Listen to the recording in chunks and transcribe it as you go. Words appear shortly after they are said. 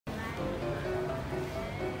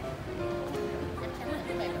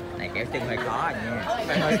Kẹo chân hơi khó à nha.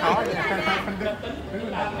 Hơi khó nha.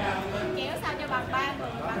 Kéo sao cho bằng 3 người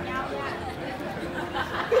bằng nhau nha.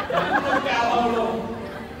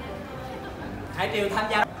 Hải Triều tham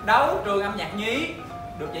gia đấu trường âm nhạc nhí,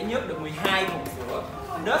 được giải nhất, được 12 thùng sữa.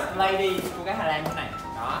 Dust Lady, cô gái Hà Lan thế này.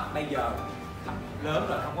 Đó, bây giờ lớn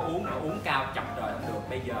rồi không có uống nữa, uống cao chọc trời không được.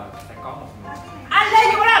 Bây giờ sẽ có một người. Anh Lê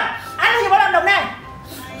Duy Bảo Lâm, anh Lê Duy Bảo Lâm đồng nè.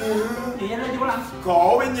 Gì anh Lê Duy Bảo Lâm?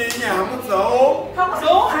 Khổ với Nhi nhà không có sữa uống. Không có sữa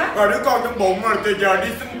uống hả? Rồi đứa con trong bụng rồi từ giờ đi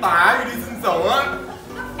xin tả, đi xin sữa.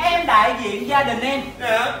 Em đại diện gia đình em.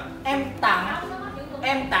 Dạ. Em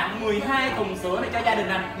tặng 12 thùng sữa này cho gia đình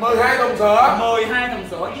anh. 12 thùng sữa. 12 thùng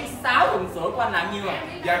sữa với 6 thùng sữa của anh là nhiêu à?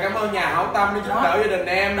 Dạ cảm ơn nhà hảo tâm đi giúp đỡ gia đình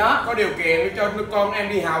em đó. Có điều kiện để cho con em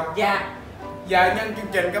đi học. Dạ. Dạ nhân chương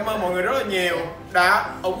trình cảm ơn mọi người rất là nhiều đã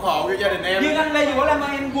ủng hộ cho gia đình em. Nhưng anh Lê Duy Bảo Lâm ơi,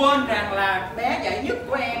 em quên rằng là bé giải nhất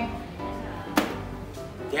của em.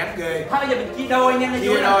 Chán ghê. Thôi bây giờ mình chia đôi nha Lê Duy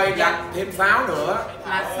Bảo Chia Lâm. đôi đặt thêm 6 nữa.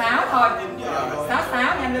 Là 6 thôi. 6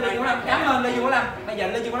 nha anh Lê Duy Bảo Lâm. Cảm ơn Lê Duy Bảo Lâm. Bây giờ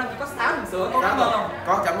Lê Duy Bảo Lâm chỉ có 6 thùng sữa, có cảm ơn không?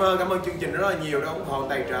 Có cảm ơn chương trình rất là nhiều đã ủng hộ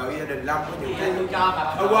tài trợ gia đình Lâm có nhiều cái. Tôi cho bà.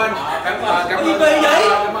 Quên. Cảm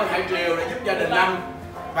ơn Hải Triều đã giúp gia đình Lâm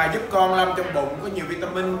và giúp con Lâm trong bụng có nhiều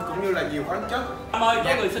vitamin cũng như là nhiều khoáng chất. Lâm ơi,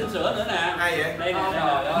 có người xin sữa nữa nè. Hay vậy? Đây nè,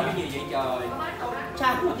 trời ơi, cái gì vậy trời.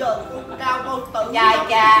 Sao giờ cao con tự Cha.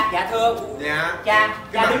 Dạ thưa. Dạ. Cha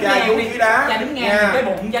đứng ngang đi. Cha đứng ngang cái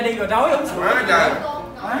bụng cha đi rồi rối uống sữa. Quá trời.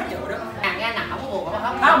 Quá trời đó. nghe nào không có buồn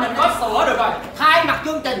Không, mình có sữa được rồi. thay mặt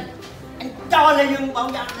chương trình anh cho Lê Dương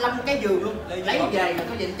Bảo Lâm cái giường luôn lấy về rồi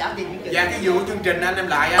có gì trả tiền chương trình. Dạ cái vụ của chương trình anh em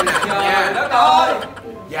lại anh nè. Trời đất ơi.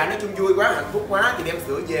 Dạ nói chung vui quá hạnh phúc quá thì đem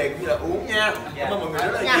sữa về cũng như là uống nha. Cảm ơn mọi người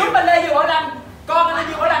rất là nhiều. Giúp anh Lê Duy Bảo Lâm, con anh Lê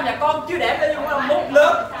Duy Bảo Lâm và con chưa để Lê Duy Bảo Lâm mút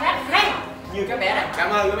lớn hát hay như các bé này. Cảm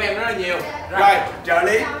ơn các em rất là nhiều. Rồi trợ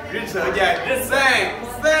lý riêng sữa về.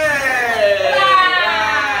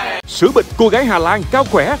 Bye. Sữa bịch cô gái Hà Lan cao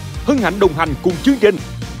khỏe hân hạnh đồng hành cùng chương trình.